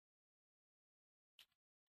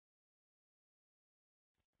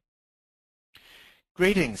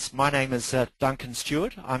Greetings, my name is Duncan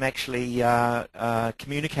Stuart. I'm actually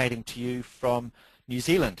communicating to you from New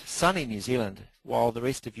Zealand, sunny New Zealand. While the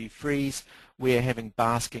rest of you freeze, we're having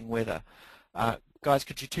basking weather. Guys,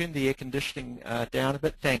 could you turn the air conditioning down a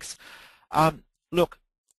bit? Thanks. Look,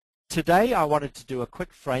 today I wanted to do a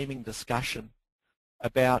quick framing discussion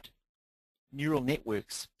about neural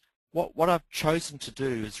networks. What I've chosen to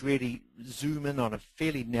do is really zoom in on a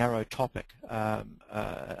fairly narrow topic, a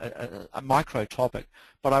micro topic,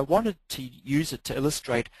 but I wanted to use it to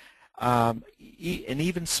illustrate in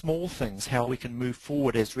even small things how we can move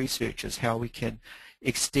forward as researchers, how we can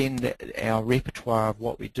extend our repertoire of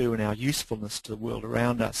what we do and our usefulness to the world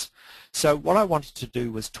around us. So what I wanted to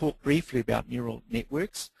do was talk briefly about neural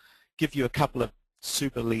networks, give you a couple of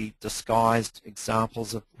superly disguised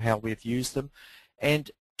examples of how we've used them,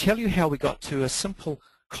 and tell you how we got to a simple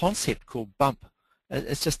concept called bump.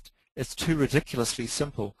 It's too ridiculously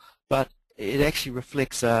simple, but it actually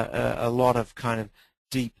reflects a lot of kind of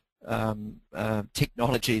deep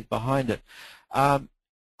technology behind it.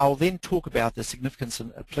 I'll then talk about the significance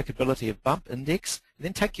and applicability of bump index, and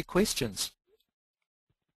then take your questions.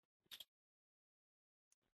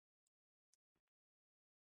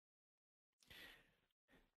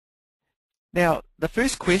 Now, the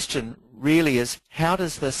first question really is, how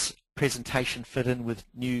does this presentation fit in with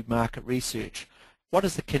new market research? What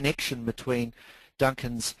is the connection between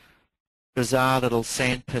Duncan's bizarre little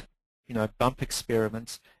sandpit, bump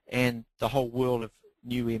experiments and the whole world of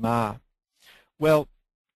NewMR? Well,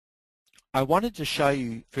 I wanted to show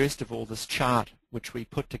you, first of all, this chart which we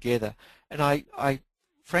put together, and I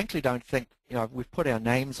frankly don't think, we've put our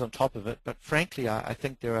names on top of it, but frankly I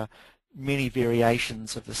think there are many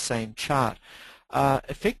variations of the same chart.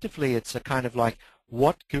 Effectively, it's a kind of like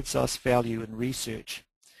what gives us value in research,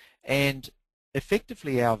 and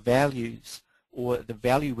effectively our values, or the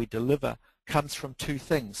value we deliver, comes from two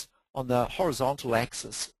things. On the horizontal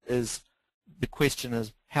axis is the question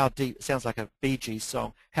is how deep, it sounds like a Bee Gees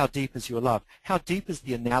song, how deep is your love? How deep is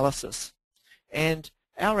the analysis? And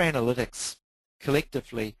our analytics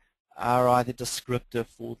collectively are either descriptive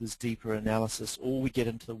or there's deeper analysis, or we get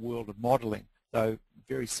into the world of modeling, though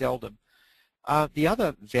very seldom. The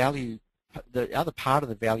other part of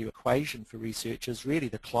the value equation for research is really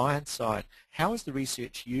the client side. How is the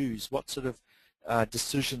research used? What sort of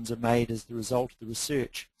decisions are made as the result of the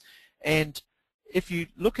research? And if you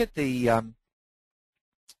look at the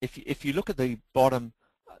if you look at the bottom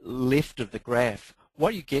left of the graph,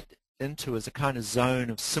 what you get into is a kind of zone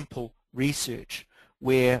of simple research,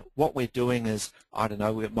 where what we're doing is, I don't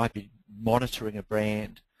know, it might be monitoring a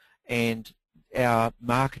brand, and our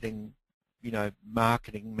marketing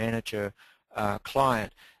manager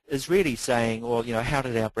client is really saying, well, how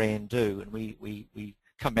did our brand do? And we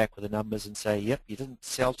come back with the numbers and say, yep, you didn't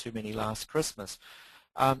sell too many last Christmas.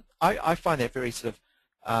 I find that very sort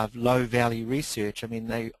of low-value research. I mean,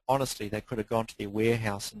 they could have gone to their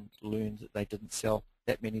warehouse and learned that they didn't sell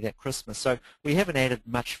that many that Christmas. So we haven't added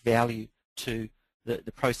much value to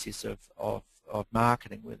the process of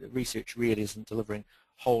marketing, where the research really isn't delivering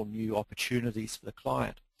whole new opportunities for the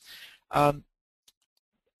client.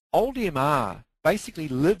 Old MR basically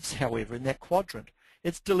lives, however, in that quadrant.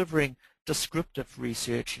 It's delivering descriptive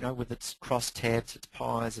research, with its crosstabs, its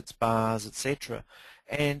pies, its bars, etc.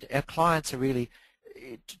 And our clients are really,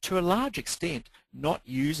 to a large extent, not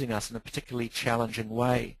using us in a particularly challenging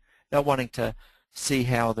way. They're wanting to see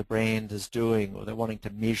how the brand is doing, or they're wanting to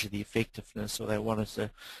measure the effectiveness, or they want us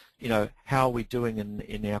to, how are we doing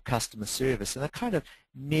in our customer service, and they're kind of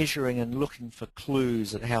measuring and looking for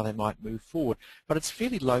clues at how they might move forward. But it's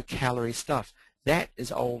fairly low-calorie stuff. That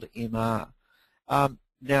is old MR.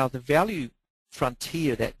 Now, the value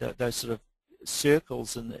frontier, those sort of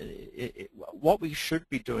circles, and what we should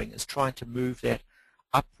be doing is trying to move that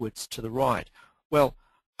upwards to the right. Well,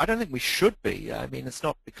 I don't think we should be. I mean, it's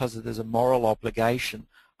not because there's a moral obligation.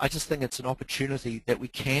 I just think it's an opportunity that we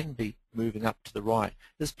can be moving up to the right.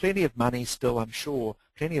 There's plenty of money still, I'm sure,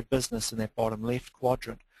 plenty of business in that bottom left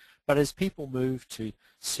quadrant. But as people move to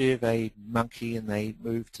SurveyMonkey, and they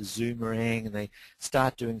move to Zoomerang, and they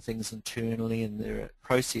start doing things internally, and there are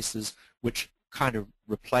processes which kind of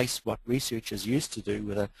replace what researchers used to do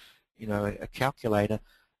with a calculator,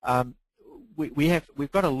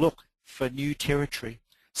 we've got to look for new territory.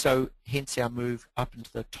 So hence our move up into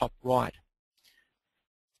the top right.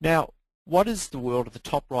 Now, what is the world of the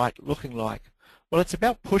top right looking like? Well, it's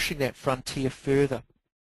about pushing that frontier further.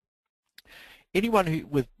 Anyone who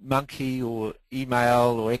with Monkey or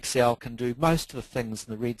email or Excel can do most of the things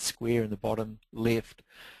in the red square in the bottom left.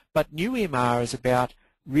 But NewMR is about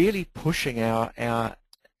really pushing our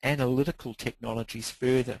analytical technologies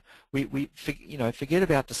further. We forget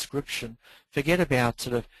about description, forget about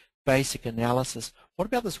sort of basic analysis. What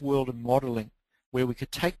about this world of modeling, where we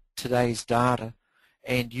could take today's data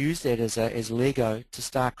and use that as Lego to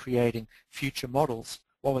start creating future models?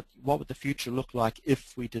 What would the future look like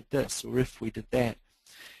if we did this or if we did that?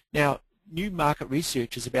 Now, new market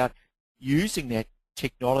research is about using that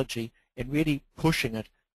technology and really pushing it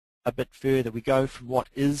a bit further. We go from what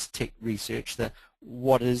is tech research,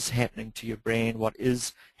 what is happening to your brand, what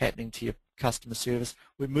is happening to your customer service.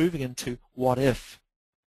 We're moving into what if.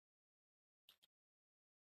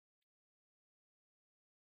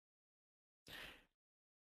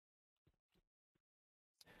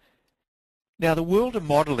 Now, the world of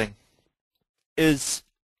modeling is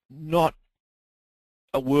not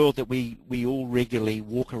a world that we all regularly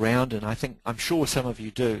walk around in. I'm sure some of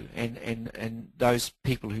you do, and those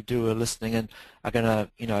people who do are listening and are going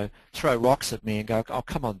to throw rocks at me and go, oh,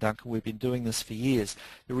 come on, Duncan, we've been doing this for years.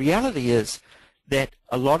 The reality is that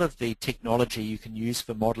a lot of the technology you can use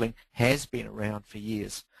for modeling has been around for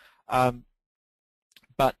years,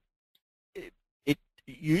 but it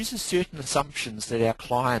uses certain assumptions that our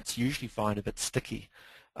clients usually find a bit sticky.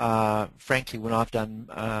 Frankly, when I've done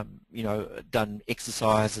done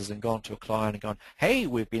exercises and gone to a client and gone, hey,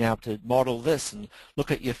 we've been able to model this and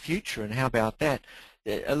look at your future and how about that,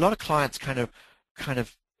 a lot of clients kind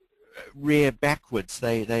of rear backwards.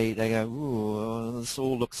 They go, ooh, this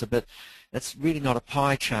all looks a bit. It's really not a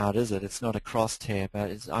pie chart, is it? It's not a crosstab.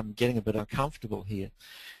 I'm getting a bit uncomfortable here.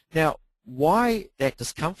 Now, why that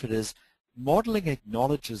discomfort is, modeling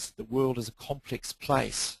acknowledges the world is a complex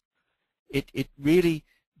place. It really,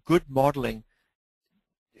 good modeling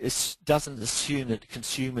doesn't assume that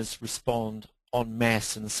consumers respond en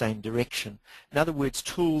masse in the same direction. In other words,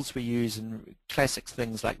 tools we use in classic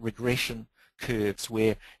things like regression curves,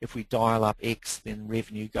 where if we dial up X, then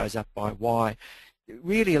revenue goes up by Y.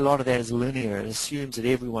 Really, a lot of that is linear. It assumes that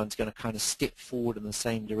everyone's going to kind of step forward in the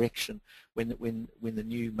same direction. When the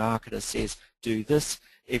new marketer says, do this,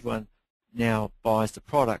 everyone now buys the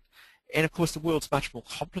product. And of course, the world's much more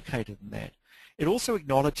complicated than that. It also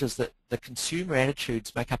acknowledges that the consumer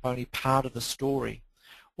attitudes make up only part of the story.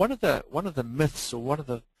 One of the myths, or one of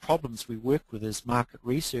the problems we work with as market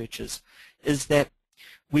researchers, is that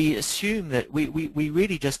we assume that we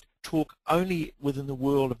really just talk only within the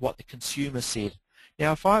world of what the consumer said.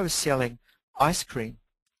 Now, if I was selling ice cream,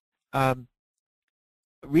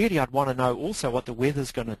 really I'd want to know also what the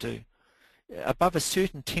weather's going to do. Above a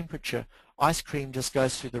certain temperature, ice cream just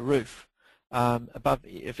goes through the roof.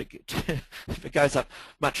 If it goes up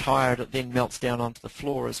much higher, it then melts down onto the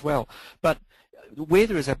floor as well. But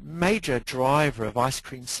weather is a major driver of ice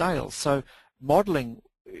cream sales. So modeling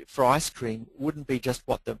for ice cream wouldn't be just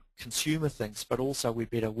what the consumer thinks, but also we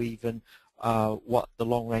better weave in what the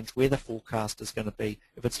long-range weather forecast is going to be.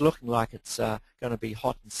 If it's looking like it's going to be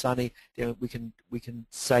hot and sunny, then we can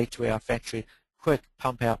say to our factory, quick,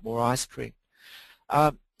 pump out more ice cream.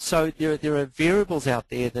 So there are variables out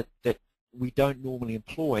there that we don't normally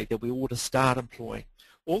employ that we ought to start employing.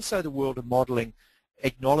 Also, the world of modeling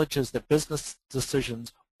acknowledges that business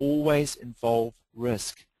decisions always involve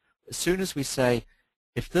risk. As soon as we say,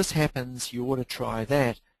 if this happens, you ought to try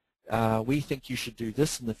that, we think you should do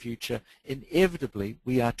this in the future, inevitably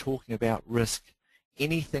we are talking about risk.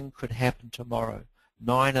 Anything could happen tomorrow.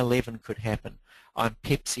 9/11 could happen. I'm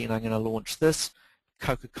Pepsi and I'm going to launch this.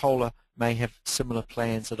 Coca-Cola may have similar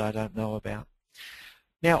plans that I don't know about.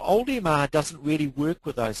 Now, old MR doesn't really work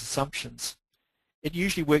with those assumptions. It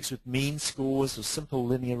usually works with mean scores or simple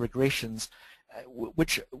linear regressions,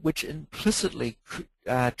 which implicitly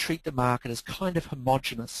treat the market as kind of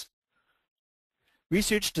homogeneous.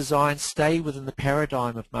 Research designs stay within the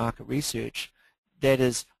paradigm of market research. That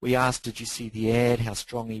is, we ask, did you see the ad? How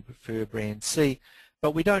strongly you prefer brand C?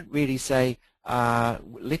 But we don't really say,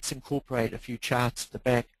 let's incorporate a few charts at the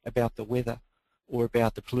back about the weather, or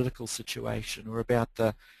about the political situation, or about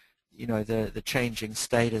the changing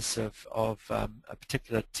status of a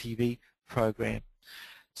particular TV program.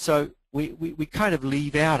 So we kind of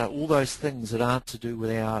leave out all those things that aren't to do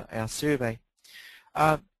with our survey.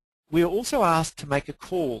 We are also asked to make a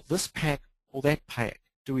call, this pack or that pack.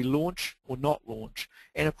 Do we launch or not launch?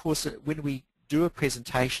 And of course, when we do a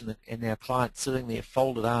presentation and our client's sitting there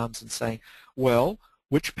folded arms and saying, well,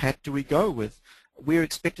 which pack do we go with? We're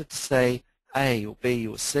expected to say A or B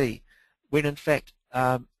or C, when in fact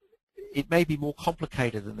it may be more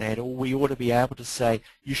complicated than that, or we ought to be able to say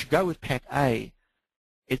you should go with pack A.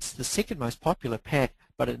 It's the second most popular pack,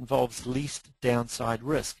 but it involves least downside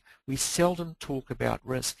risk. We seldom talk about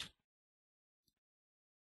risk.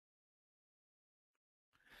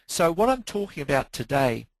 So what I'm talking about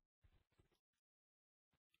today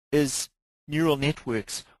is neural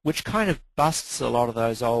networks, which kind of busts a lot of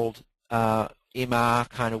those old MR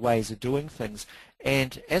kind of ways of doing things,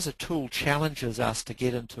 and as a tool challenges us to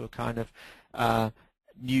get into a kind of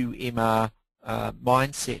new MR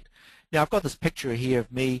mindset. Now I've got this picture here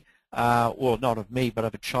of me, well not of me, but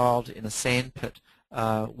of a child in a sand pit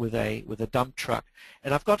with a dump truck,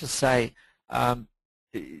 and I've got to say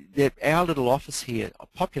that our little office here,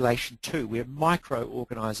 population 2, we're a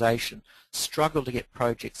micro-organisation, struggle to get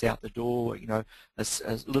projects out the door, you know, a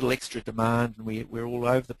little extra demand, and we're all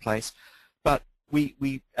over the place. But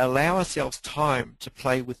we allow ourselves time to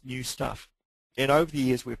play with new stuff. And over the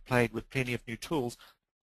years we've played with plenty of new tools.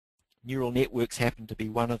 Neural networks happen to be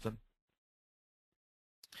one of them.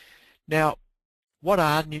 Now, what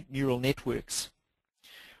are neural networks?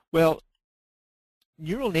 Well,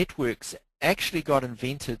 neural networks actually got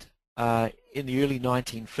invented in the early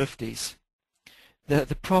 1950s.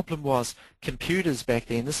 The problem was computers back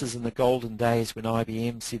then, this is in the golden days when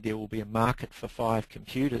IBM said there will be a market for 5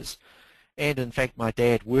 computers. And in fact my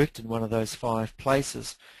dad worked in one of those 5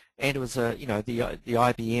 places, and it was you know, the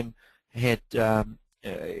IBM had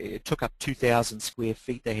it took up 2,000 square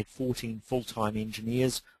feet. They had 14 full-time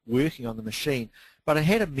engineers working on the machine, but it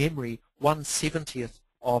had a memory 1/70th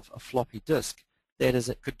of a floppy disk. That is,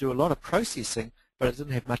 it could do a lot of processing, but it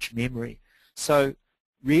didn't have much memory. So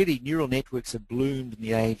really neural networks have bloomed in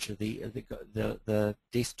the age of the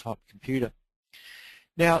desktop computer.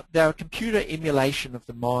 Now they're a computer emulation of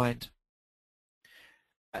the mind.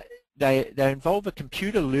 They involve a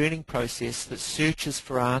computer learning process that searches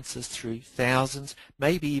for answers through thousands,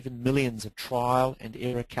 maybe even millions of trial and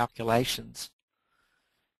error calculations.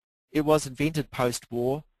 It was invented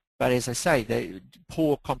post-war, but as I say, the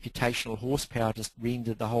poor computational horsepower just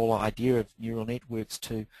rendered the whole idea of neural networks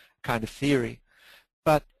to kind of theory.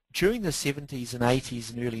 But during the 70s and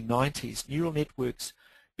 80s and early 90s, neural networks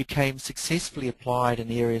became successfully applied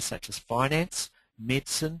in areas such as finance,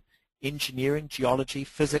 medicine, engineering, geology,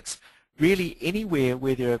 physics, really anywhere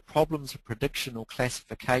where there are problems of prediction or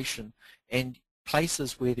classification, and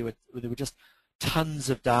places where there were just tons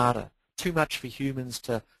of data, too much for humans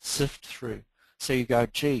to sift through. So you go,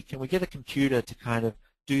 gee, can we get a computer to kind of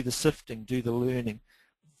do the sifting, do the learning,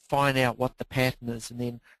 find out what the pattern is, and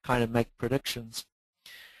then kind of make predictions.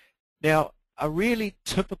 Now, a really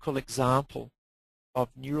typical example of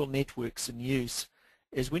neural networks in use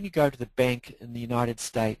is when you go to the bank in the United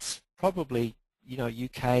States, probably, you know,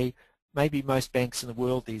 UK, maybe most banks in the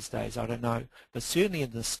world these days, I don't know, but certainly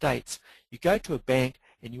in the States, you go to a bank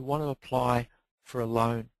and you want to apply for a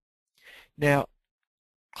loan. Now,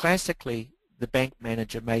 classically, the bank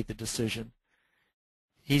manager made the decision.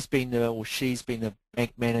 He's been or she's been the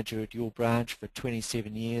bank manager at your branch for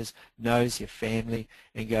 27 years, knows your family,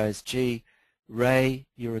 and goes, gee, Ray,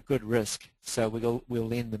 you're a good risk, so we'll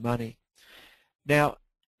lend the money. Now,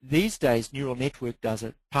 these days, neural network does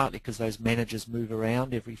it partly because those managers move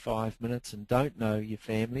around every 5 minutes and don't know your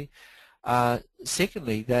family.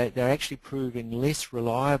 Secondly, they're actually proving less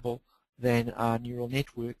reliable than neural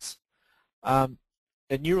networks. A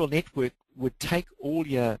neural network would take all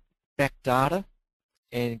your back data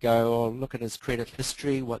and go, oh, look at his credit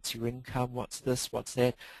history, what's your income, what's this, what's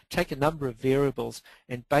that, take a number of variables,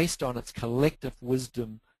 and based on its collective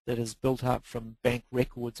wisdom that is built up from bank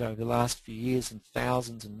records over the last few years and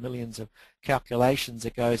thousands and millions of calculations,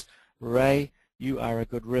 it goes, Ray, you are a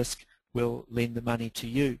good risk, we'll lend the money to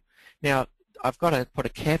you. Now, I've got to put a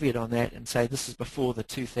caveat on that and say this is before the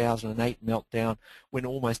 2008 meltdown when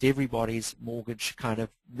almost everybody's mortgage kind of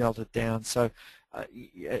melted down. So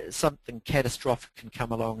something catastrophic can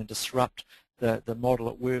come along and disrupt the model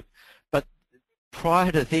at work. But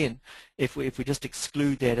prior to then, if we just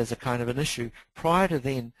exclude that as a kind of an issue, prior to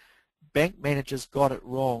then, bank managers got it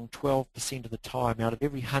wrong 12% of the time. Out of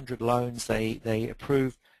every 100 loans they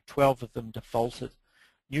approved, 12 of them defaulted.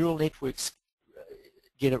 Neural networks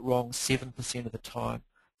get it wrong 7% of the time,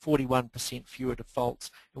 41% fewer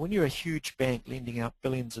defaults. And when you're a huge bank lending out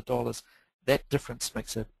billions of dollars, that difference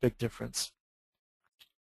makes a big difference.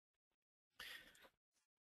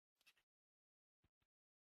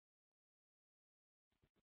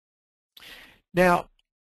 Now,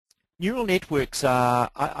 neural networks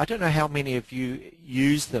are, I don't know how many of you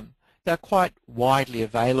use them. They're quite widely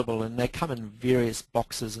available and they come in various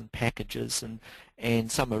boxes and packages,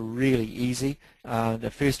 and some are really easy.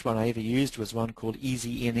 The first one I ever used was one called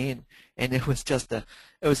EasyNN, and it was just it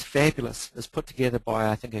was fabulous. It was put together by,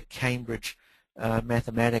 I think, a Cambridge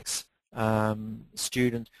mathematics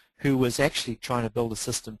student who was actually trying to build a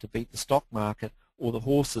system to beat the stock market or the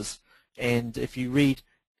horses. And if you read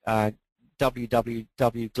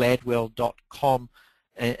www.gladwell.com,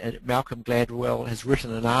 and Malcolm Gladwell has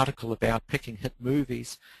written an article about picking hit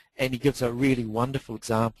movies, and he gives a really wonderful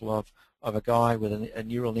example of a guy with a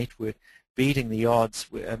neural network beating the odds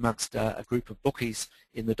amongst a group of bookies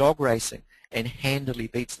in the dog racing, and handily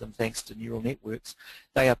beats them thanks to neural networks.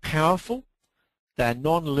 They are powerful, they're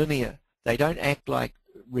non-linear, they don't act like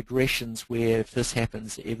regressions where if this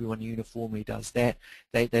happens everyone uniformly does that.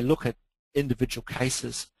 They look at individual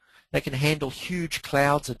cases. They can handle huge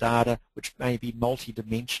clouds of data which may be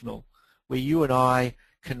multidimensional, where you and I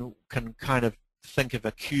can kind of think of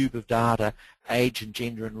a cube of data, age and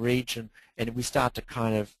gender and region, and we start to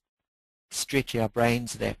kind of stretch our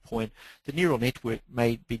brains at that point. The neural network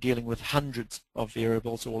may be dealing with hundreds of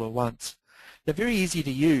variables all at once. They're very easy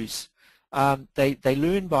to use. They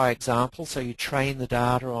learn by example, so you train the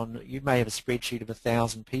data on, you may have a spreadsheet of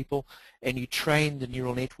 1,000 people, and you train the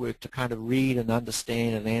neural network to kind of read and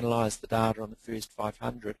understand and analyze the data on the first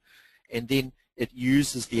 500, and then it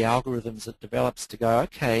uses the algorithms it develops to go,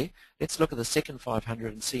 okay, let's look at the second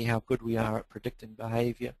 500 and see how good we are at predicting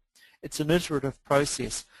behavior. It's an iterative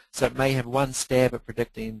process, so it may have one stab at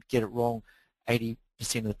predicting and get it wrong 80%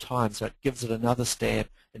 of the time, so it gives it another stab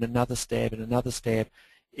and another stab and another stab.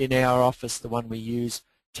 In our office, the one we use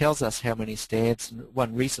tells us how many stabs, and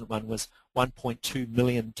one recent one was 1.2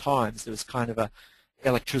 million times. There was kind of a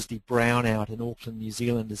electricity brownout in Auckland, New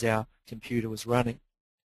Zealand as our computer was running.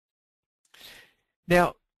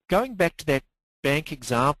 Now, going back to that bank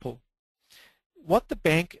example, what the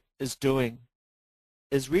bank is doing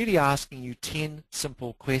is really asking you 10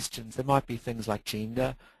 simple questions. There might be things like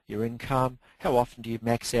gender, your income, how often do you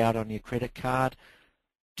max out on your credit card,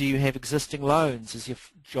 do you have existing loans, is your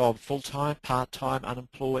job full-time, part-time,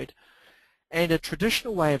 unemployed? And a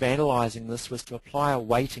traditional way of analysing this was to apply a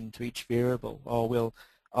weighting to each variable. Oh, well,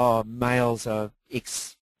 males are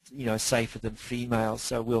safer than females,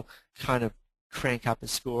 so we'll kind of crank up a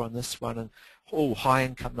score on this one, and high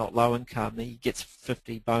income, not low income, he gets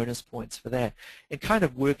 50 bonus points for that, and kind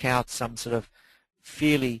of work out some sort of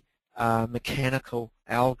fairly mechanical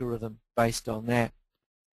algorithm based on that.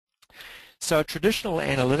 So traditional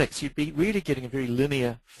analytics, you'd be really getting a very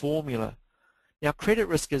linear formula. Now credit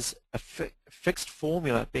risk is a fixed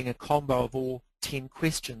formula being a combo of all 10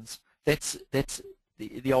 questions. That's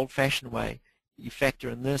the old-fashioned way. You factor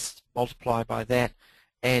in this, multiply by that,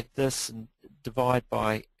 add this and divide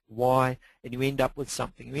by y, and you end up with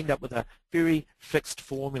something. You end up with a very fixed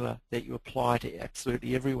formula that you apply to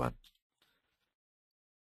absolutely everyone.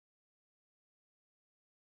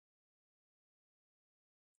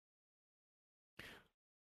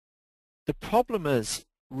 The problem is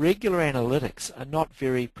regular analytics are not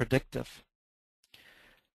very predictive.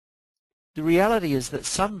 The reality is that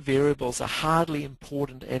some variables are hardly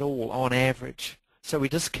important at all on average, so we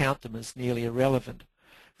discount them as nearly irrelevant.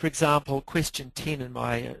 For example, question 10 in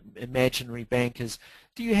my imaginary bank is,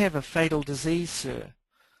 do you have a fatal disease, sir?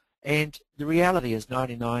 And the reality is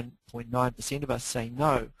 99.9% of us say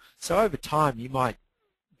no. So over time you might,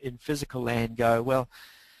 in physical land, go, well,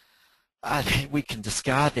 we can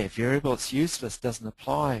discard that variable, it's useless, doesn't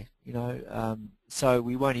apply, so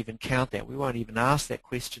we won't even count that, we won't even ask that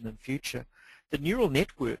question in future. The neural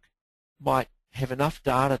network might have enough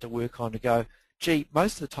data to work on to go, gee,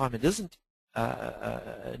 most of the time it isn't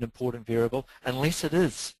an important variable unless it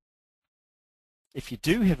is. If you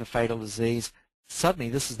do have a fatal disease, suddenly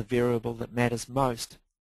this is the variable that matters most.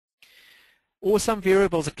 Or some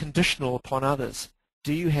variables are conditional upon others.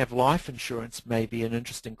 Do you have life insurance may be an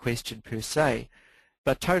interesting question per se,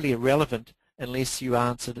 but totally irrelevant unless you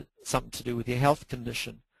answered something to do with your health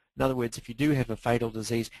condition. In other words, if you do have a fatal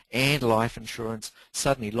disease and life insurance,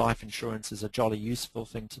 suddenly life insurance is a jolly useful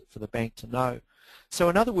thing for the bank to know. So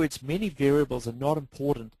in other words, many variables are not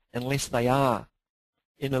important unless they are.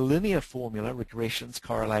 In a linear formula, regressions,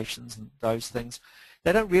 correlations, and those things,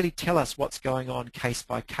 they don't really tell us what's going on case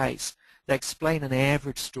by case. They explain an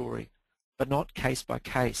average story, but not case by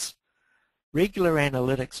case. Regular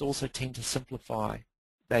analytics also tend to simplify.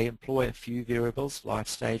 They employ a few variables, life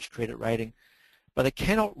stage, credit rating, but they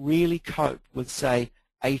cannot really cope with, say,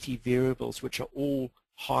 80 variables, which are all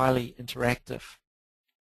highly interactive.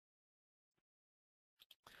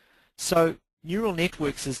 So neural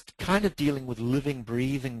networks is kind of dealing with living,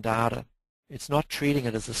 breathing data. It's not treating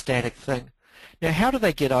it as a static thing. Now, how do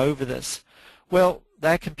they get over this? Well,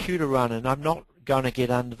 they're computer run, and I'm not going to get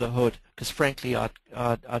under the hood because frankly I'd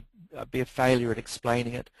be a failure at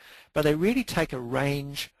explaining it, but they really take a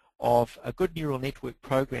range of, a good neural network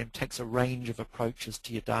program takes a range of approaches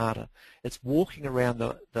to your data. It's walking around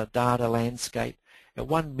the data landscape, and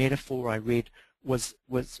one metaphor I read was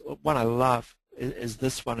one I love is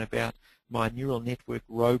this one about my neural network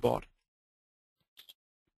robot.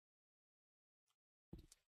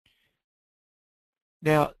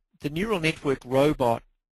 Now, the neural network robot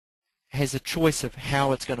has a choice of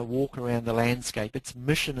how it's going to walk around the landscape. Its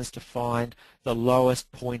mission is to find the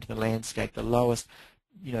lowest point in the landscape, the lowest,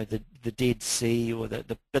 the Dead Sea, or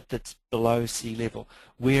the bit that's below sea level.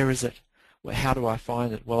 Where is it? Well, how do I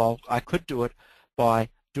find it? Well, I could do it by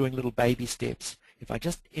doing little baby steps. If I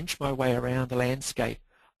just inch my way around the landscape,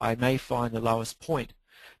 I may find the lowest point.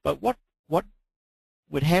 But what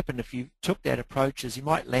would happen if you took that approach is you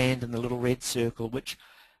might land in the little red circle, which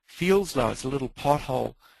feels low. It's a little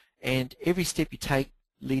pothole, and every step you take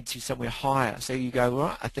leads you somewhere higher. So you go,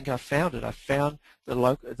 well, I think I found it. I found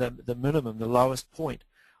the minimum, the lowest point.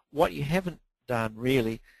 What you haven't done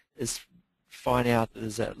really is find out that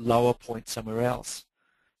there's a lower point somewhere else.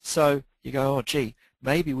 So you go, oh gee,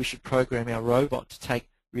 maybe we should program our robot to take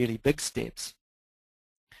really big steps.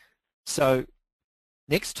 So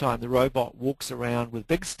next time the robot walks around with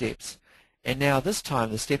big steps, and now this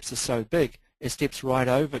time the steps are so big, it steps right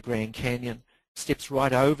over Grand Canyon, steps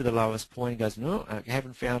right over the lowest point and goes, no, I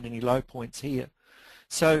haven't found any low points here.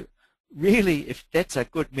 So really, if that's a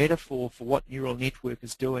good metaphor for what neural network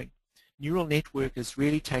is doing, neural network is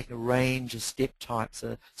really taking a range of step types,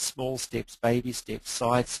 small steps, baby steps,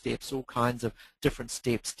 side steps, all kinds of different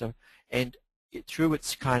steps, and through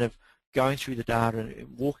its kind of going through the data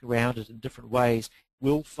and walking around it in different ways,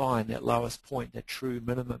 will find that lowest point, that true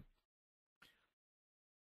minimum.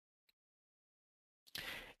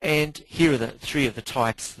 And here are the three of the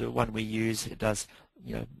types. The one we use, it does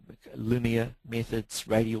linear methods,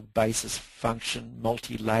 radial basis function,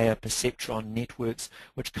 multi-layer perceptron networks,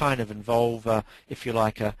 which kind of involve, if you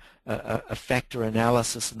like, a factor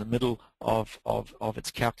analysis in the middle of its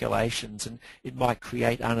calculations, and it might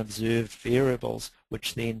create unobserved variables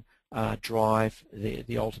which then drive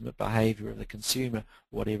the ultimate behavior of the consumer,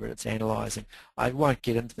 whatever it's analyzing. I won't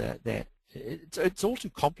get into that. It's all too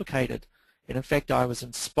complicated. And in fact, I was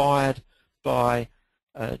inspired by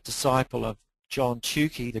a disciple of John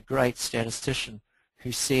Tukey, the great statistician,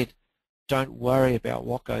 who said, don't worry about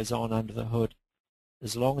what goes on under the hood.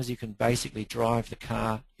 As long as you can basically drive the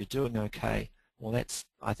car, you're doing okay. Well, that's,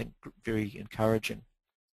 I think, very encouraging.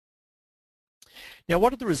 Now, what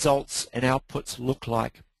do the results and outputs look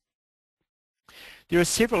like? There are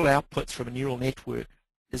several outputs from a neural network.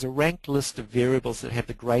 There's a ranked list of variables that have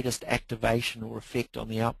the greatest activation or effect on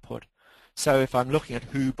the output. So if I'm looking at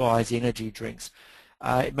who buys energy drinks,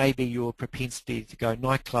 it may be your propensity to go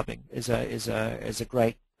night clubbing is a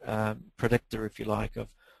great predictor, if you like,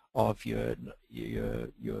 of your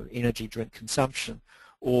energy drink consumption.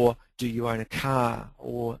 Or do you own a car?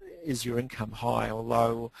 Or is your income high or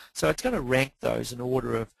low? So it's going to rank those in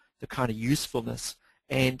order of the kind of usefulness.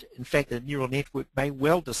 And in fact, the neural network may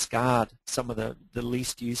well discard some of the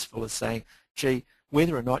least useful as saying, gee,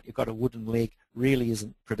 whether or not you've got a wooden leg really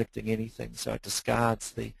isn't predicting anything. So it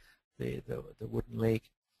discards the wooden leg.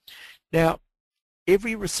 Now,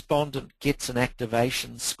 every respondent gets an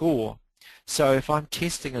activation score. So if I'm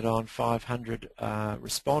testing it on 500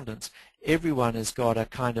 respondents, everyone has got a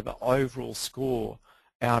kind of an overall score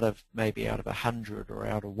maybe out of 100 or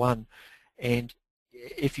out of 1. And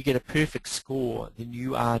if you get a perfect score, then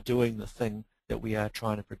you are doing the thing that we are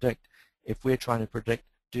trying to predict. If we're trying to predict,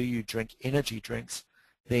 do you drink energy drinks,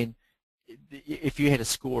 then if you had a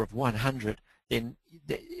score of 100, then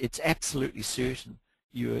it's absolutely certain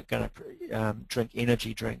you're going to drink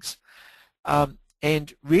energy drinks.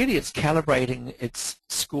 And really it's calibrating its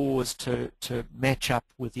scores to match up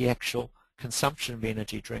with the actual consumption of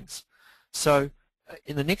energy drinks. So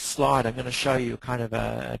in the next slide I'm going to show you kind of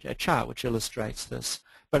a chart which illustrates this,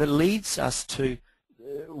 but it leads us to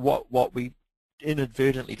what we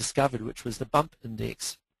inadvertently discovered, which was the bump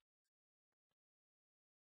index.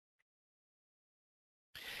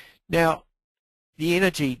 Now, the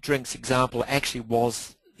energy drinks example actually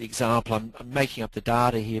was the example. I'm making up the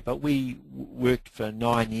data here, but we worked for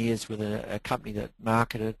 9 years with a company that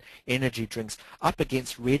marketed energy drinks up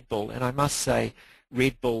against Red Bull, and I must say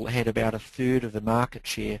Red Bull had about 1/3 of the market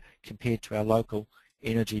share compared to our local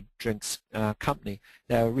energy drinks company.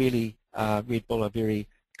 They were really, Red Bull are very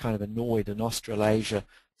kind of annoyed in Australasia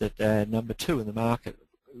that they're number 2 in the market,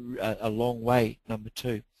 a long way number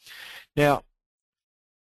 2. Now,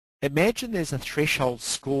 imagine there's a threshold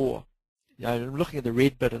score. I'm looking at the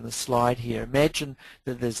red bit in the slide here. Imagine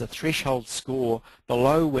that there's a threshold score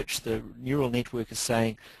below which the neural network is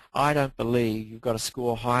saying, I don't believe you've got a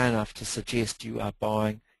score high enough to suggest you are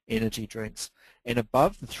buying energy drinks. And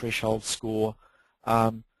above the threshold score,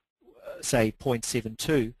 say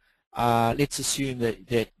 0.72, let's assume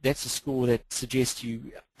that's a score that suggests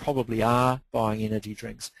you probably are buying energy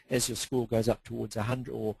drinks. As your score goes up towards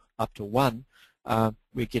 100 or up to 1,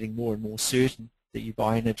 we're getting more and more certain that you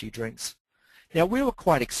buy energy drinks. Now, we were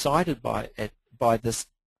quite excited by this,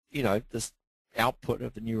 this output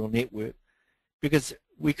of the neural network, because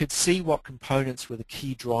we could see what components were the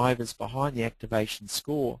key drivers behind the activation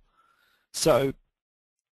score. So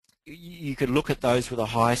you could look at those with a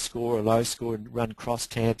high score or a low score and run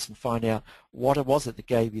crosstabs and find out what it was that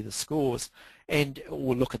gave you the scores,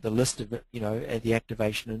 or look at the list of it, at the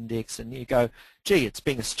activation index, and you go, gee, it's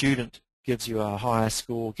being a student gives you a higher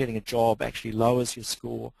score, getting a job actually lowers your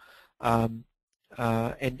score, and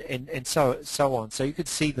so on. So you could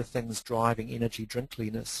see the things driving energy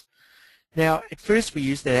drinkliness. Now, at first we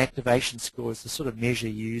used that activation score as the sort of measure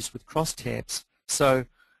used with crosstabs. So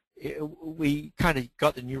we kind of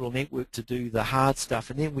got the neural network to do the hard stuff,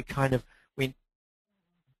 and then we kind of went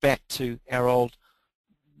back to our old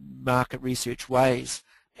market research ways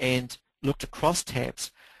and looked at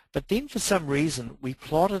crosstabs. But then for some reason we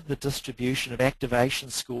plotted the distribution of activation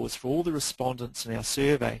scores for all the respondents in our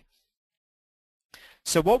survey.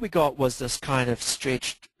 So what we got was this kind of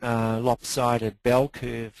stretched lopsided bell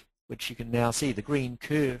curve, which you can now see, the green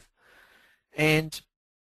curve. And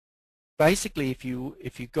basically if you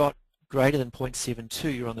got greater than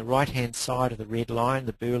 0.72, you're on the right hand side of the red line,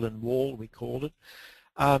 the Berlin Wall we called it,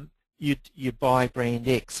 you buy brand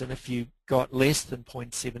X, and if you got less than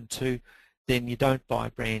 0.72, then you don't buy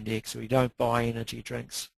brand X, or you don't buy energy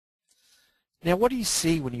drinks. Now what do you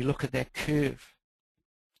see when you look at that curve?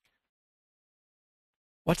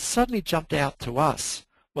 What suddenly jumped out to us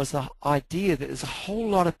was the idea that there's a whole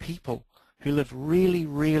lot of people who live really,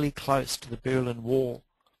 really close to the Berlin Wall,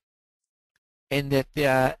 and that they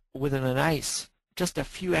are within an ace, just a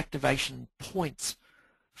few activation points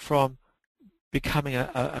from becoming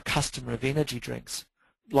a customer of energy drinks.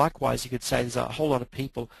 Likewise, you could say there's a whole lot of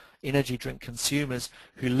people, energy drink consumers,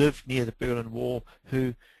 who live near the Berlin Wall,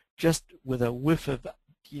 who just with a whiff of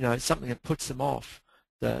something that puts them off,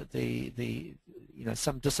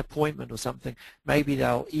 some disappointment or something, maybe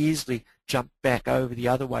they'll easily jump back over the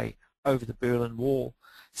other way, over the Berlin Wall.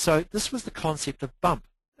 So this was the concept of bump.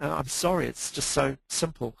 I'm sorry, it's just so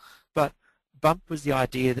simple, but bump was the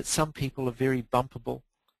idea that some people are very bumpable.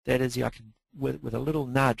 That is, I can, with a little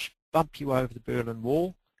nudge, bump you over the Berlin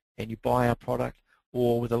Wall and you buy our product,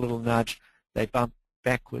 or with a little nudge, they bump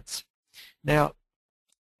backwards. Now,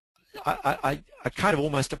 I kind of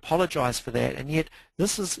almost apologize for that, and yet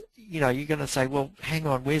this is, you're going to say, well, hang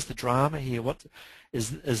on, where's the drama here? What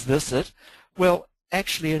is this it? Well,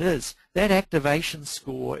 actually it is. That activation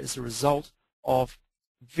score is a result of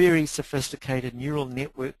very sophisticated neural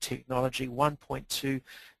network technology, 1.2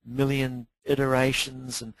 million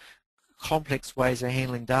iterations and complex ways of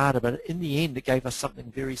handling data, but in the end it gave us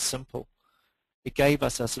something very simple. It gave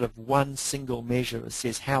us a sort of one single measure that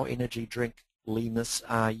says, how energy drinkliness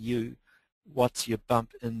are you? What's your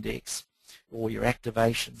bump index or your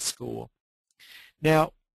activation score?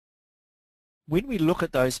 Now, when we look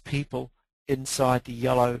at those people inside the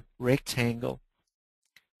yellow rectangle,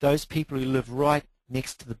 those people who live right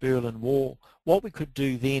next to the Berlin Wall, what we could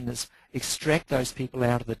do then is extract those people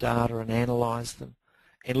out of the data and analyze them,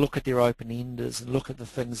 and look at their open-enders, and look at the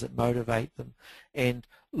things that motivate them, and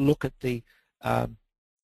look at the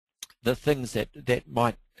things that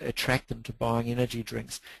might attract them to buying energy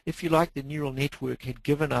drinks. If you like, the neural network had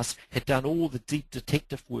done all the deep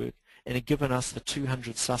detective work, and had given us the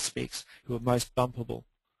 200 suspects who were most bumpable.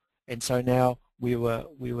 And so now we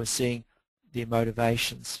were seeing their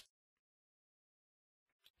motivations.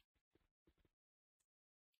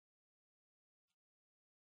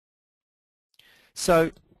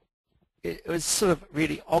 So it was sort of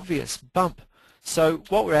really obvious, bump. So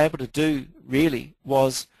what we're able to do really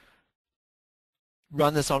was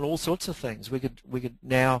run this on all sorts of things. We could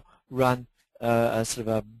now run a sort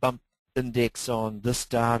of a bump index on this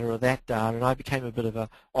data or that data, and I became a bit of a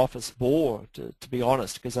office bore, to be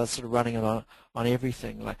honest, because I was sort of running it on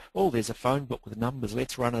everything. Like, oh, there's a phone book with numbers,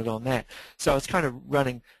 let's run it on that. So I was kind of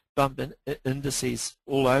running bump indices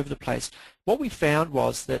all over the place. What we found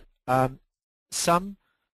was that some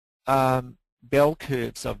bell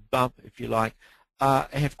curves of bump, if you like,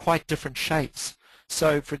 have quite different shapes.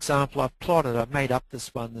 So, for example, I've made up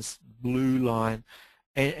this one, this blue line,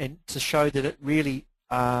 and to show that it really,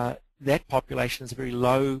 that population is a very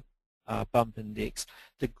low bump index.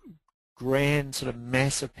 The grand sort of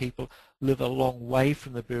mass of people live a long way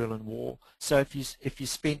from the Berlin Wall. So if you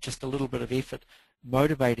spent just a little bit of effort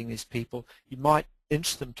motivating these people, you might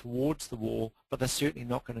inch them towards the wall, but they're certainly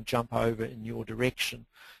not going to jump over in your direction.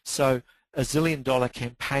 So a zillion-dollar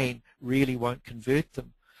campaign really won't convert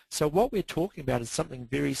them. So what we're talking about is something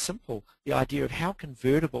very simple, the idea of how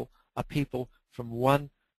convertible are people from one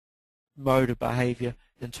mode of behavior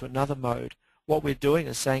into another mode. What we're doing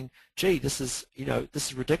is saying, gee, this is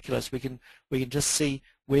ridiculous. We can just see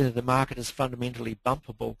whether the market is fundamentally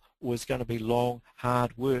bumpable or is going to be long,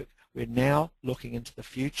 hard work. We're now looking into the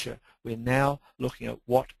future. We're now looking at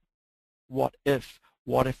what if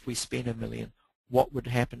we spend $1 million? What would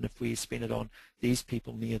happen if we spent it on these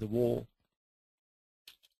people near the wall?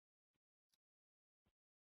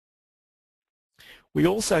 We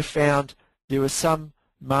also found there were some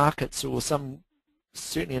markets, or some,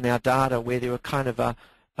 certainly in our data, where there were kind of a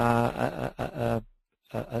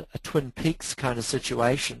Twin Peaks kind of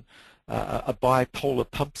situation, a bipolar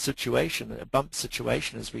pump situation, a bump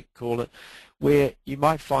situation as we call it, where you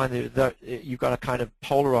might find that you've got a kind of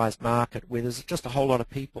polarized market where there's just a whole lot of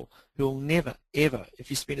people who will never, ever, if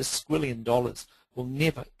you spend $1 squillion, will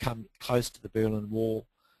never come close to the Berlin Wall.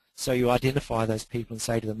 So you identify those people and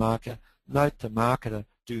say to the marketer, note the marketer,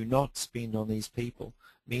 do not spend on these people.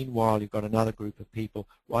 Meanwhile, you've got another group of people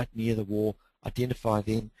right near the wall, identify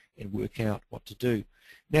them and work out what to do.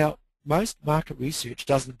 Now, most market research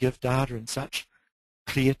doesn't give data in such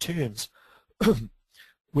clear terms,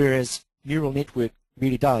 whereas neural network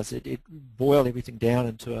really does. It boils everything down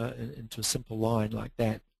into a simple line like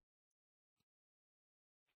that.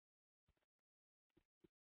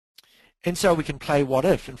 And so we can play what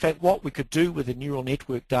if. In fact, what we could do with the neural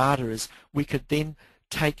network data is we could then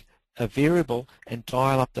take a variable and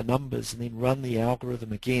dial up the numbers and then run the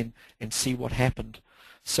algorithm again and see what happened.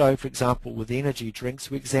 So, for example, with energy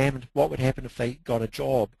drinks, we examined what would happen if they got a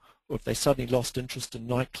job, or if they suddenly lost interest in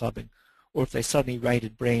nightclubbing, or if they suddenly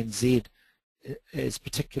rated brand Z as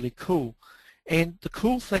particularly cool. And the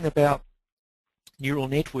cool thing about neural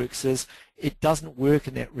networks is it doesn't work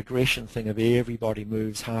in that regression thing of everybody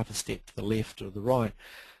moves half a step to the left or the right.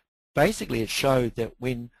 Basically, it showed that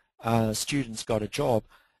when students got a job,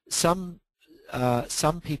 some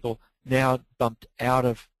people now bumped out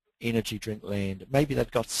of energy drink land. Maybe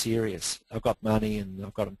they've got serious. I've got money and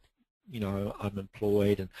I've got, I'm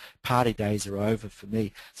employed and party days are over for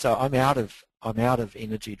me. So I'm out of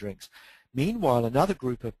energy drinks. Meanwhile, another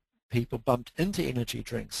group of people bumped into energy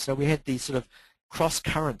drinks. So we had these sort of cross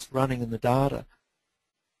currents running in the data.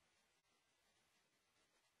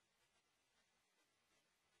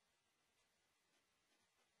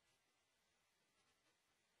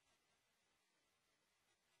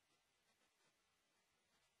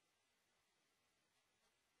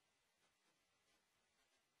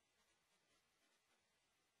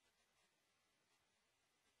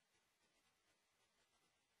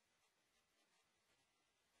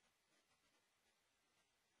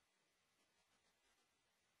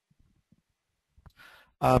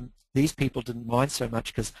 These people didn't mind so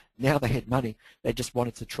much because now they had money. They just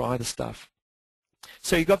wanted to try the stuff.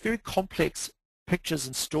 So you've got very complex pictures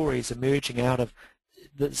and stories emerging out of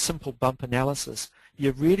the simple bump analysis.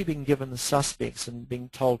 You've really been given the suspects and being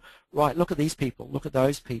told, right, look at these people, look at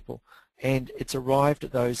those people. And it's arrived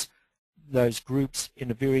at those groups in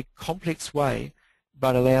a very complex way,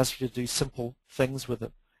 but allows you to do simple things with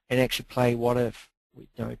it and actually play what if,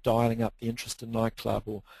 dialing up the interest in nightclub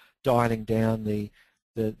or dialing down the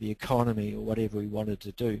economy or whatever we wanted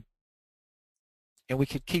to do. And we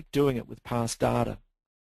could keep doing it with past data.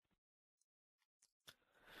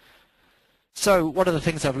 So what are the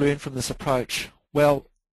things I've learned from this approach? Well,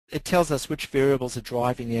 it tells us which variables are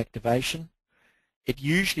driving the activation. It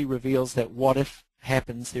usually reveals that what if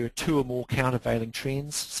happens, there are two or more countervailing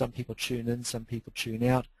trends. Some people tune in, some people tune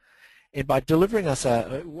out. And by delivering us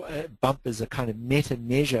a bump as a kind of meta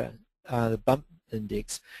measure, the bump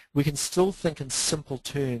index, we can still think in simple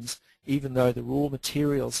terms, even though the raw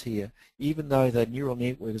materials here, even though the neural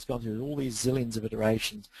network has gone through all these zillions of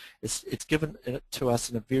iterations, it's given it to us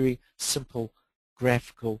in a very simple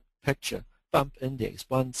graphical picture. Bump index,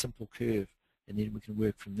 one simple curve, and then we can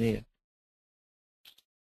work from there.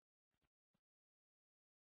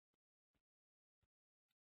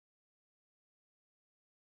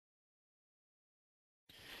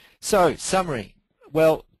 So, summary.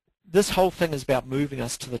 Well, this whole thing is about moving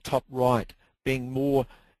us to the top right, being more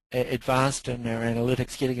advanced in our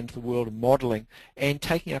analytics, getting into the world of modeling, and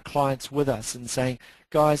taking our clients with us and saying,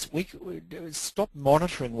 guys, we stop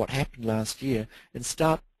monitoring what happened last year and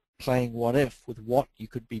start playing what if with what you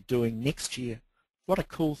could be doing next year. What a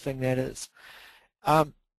cool thing that is.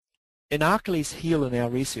 In Achilles' heel in our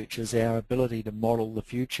research is our ability to model the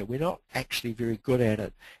future. We're not actually very good at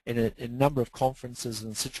it. In a number of conferences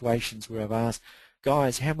and situations where I've asked,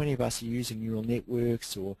 guys, how many of us are using neural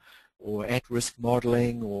networks or or at-risk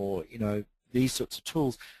modeling, or these sorts of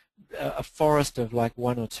tools, a forest of like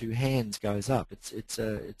one or two hands goes up. It's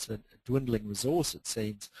a dwindling resource, it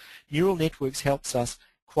seems. Neural networks helps us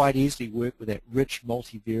quite easily work with that rich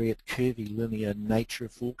multivariate curvy linear nature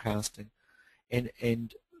of forecasting,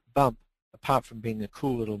 and BUMP, apart from being a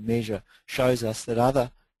cool little measure, shows us that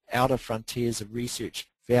other outer frontiers of research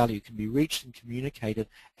value can be reached and communicated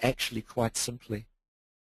actually quite simply.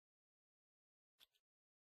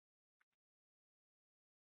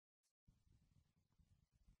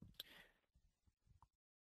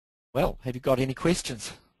 Well, have you got any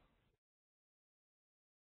questions?